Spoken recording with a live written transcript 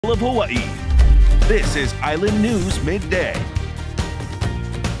of Hawaii. This is Island News Midday.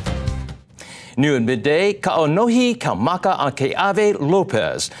 New at midday, Ka'onohi Kaumaka Ake'ave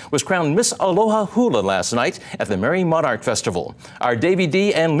Lopes was crowned Miss Aloha Hula last night at the Merrie Monarch Festival. Our Davy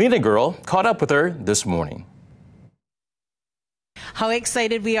D and Lena Girl caught up with her this morning. How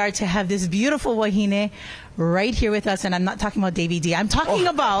excited we are to have this beautiful wahine right here with us. And I'm not talking about Davy D. I'm talking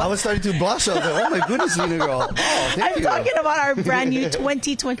about... I was starting to blush. I was like, oh my goodness, Lena Girl. Oh, I'm talking about our brand new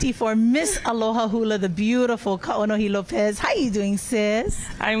 2024 Miss Aloha Hula, the beautiful Ka'onohi Lopes. How are you doing, sis?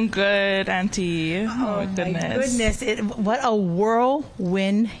 I'm good, Auntie. Oh, my goodness. What a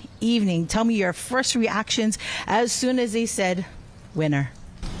whirlwind evening. Tell me your first reactions as soon as they said winner.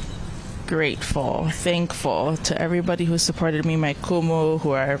 Grateful, thankful to everybody who supported me, my kumu,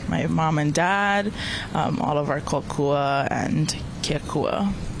 who are my mom and dad, all of our kokua and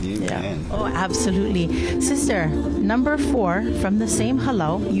keakua. Yeah. Oh, absolutely. Sister, number 4 from the same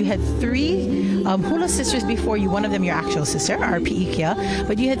halau. You had 3 hula sisters before you. One of them your actual sister, our Pi'ikia,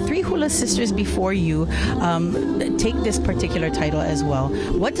 but you had 3 hula sisters before you take this particular title as well.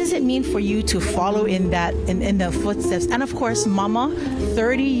 What does it mean for you to follow in the footsteps? And of course, Mama,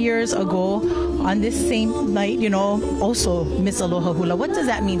 30 years ago on this same night, you know, also Miss Aloha Hula. What does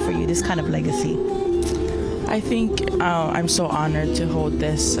that mean for you, this kind of legacy? I think I'm so honored to hold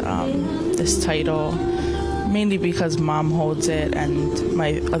this this title, mainly because Mom holds it and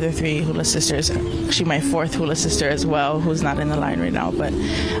my other 3 hula sisters, actually my 4th hula sister as well, who's not in the line right now, but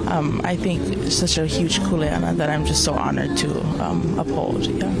I think it's such a huge kuleana that I'm just so honored to uphold.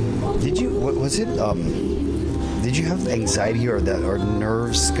 Yeah. Did you have anxiety or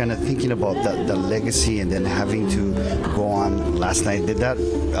nerves kind of thinking about the legacy and then having to go on last night?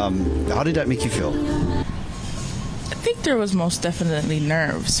 How did that make you feel? I think there was most definitely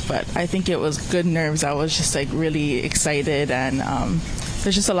nerves, but I think it was good nerves. I was just like really excited, and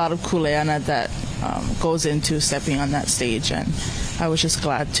there's just a lot of kuleana that goes into stepping on that stage, and I was just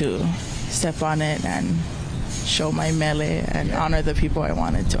glad to step on it and show my mele and honor the people I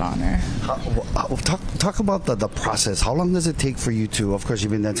wanted to honor. Talk about the process. How long does it take for you to, of course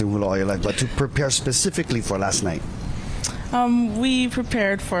you've been dancing hula all your life, but to prepare specifically for last night? We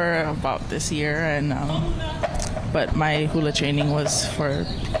prepared for about this year, and but my hula training was for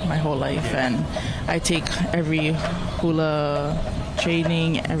my whole life, and I take every hula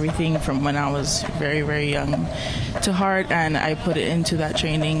training, everything from when I was very, very young to heart, and I put it into that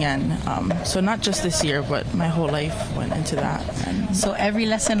training, and so not just this year, but my whole life went into that. And so every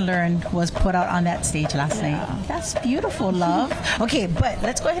lesson learned was put out on that stage last night. That's beautiful, love. Okay, but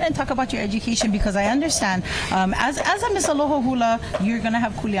let's go ahead and talk about your education, because I understand as a Miss Aloha Hula, you're going to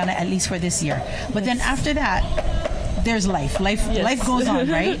have kuleana at least for this year. But then after that, there's life goes on,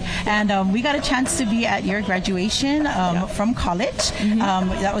 right? And we got a chance to be at your graduation from college.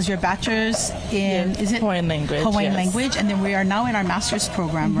 That was your bachelor's in, is it? Hawaiian language. Hawaiian language. And then we are now in our master's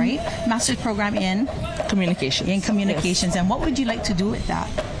program, right? Master's program in? Communications. In communications. And what would you like to do with that?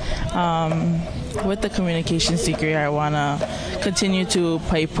 With the communications degree, I want to continue to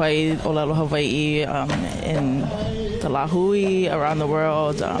pai Olelo Hawaii in the Lahui, around the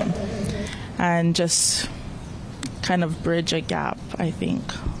world, and just kind of bridge a gap, I think,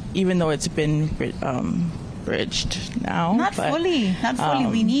 even though it's been bridged now. Not fully.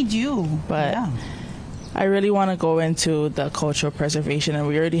 We need you. But yeah. I really want to go into the cultural preservation, and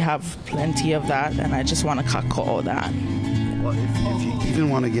we already have plenty of that, and I just want to kako'o that. Well, if you even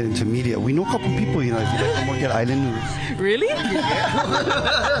want to get into media, we know a couple people, you know, if you like to work at Island News. Really?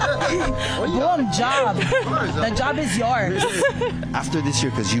 Boom, job. The job is yours. After this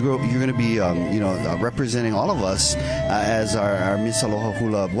year, because you're going to be, representing all of us as our Miss Aloha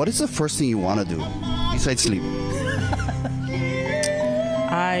Hula, what is the first thing you want to do besides sleep?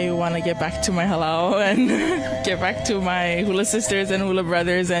 I want to get back to my halau and get back to my hula sisters and hula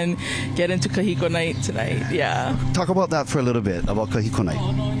brothers and get into kahiko night tonight. Yeah. Talk about that for a little bit, about kahiko night.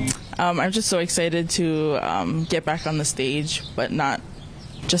 I'm just so excited to get back on the stage, but not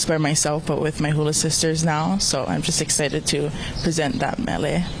just by myself, but with my hula sisters now. So I'm just excited to present that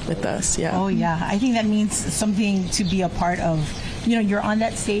mele with us. Yeah. Oh yeah, I think that means something to be a part of. You know, you're on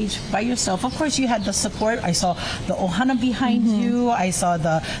that stage by yourself. Of course, you had the support. I saw the ohana behind you. I saw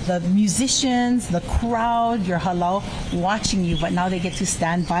the musicians, the crowd, your halau watching you. But now they get to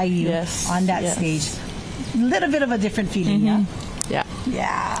stand by you on that stage. A little bit of a different feeling, yeah?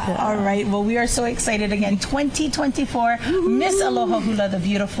 Yeah. All right. Well, we are so excited again. 2024 Miss Aloha Hula, the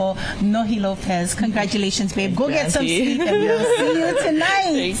beautiful Nohi Lopes. Congratulations, babe. Go get some sleep, and we'll see you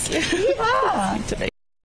tonight. Thank you. Yeah. Tonight.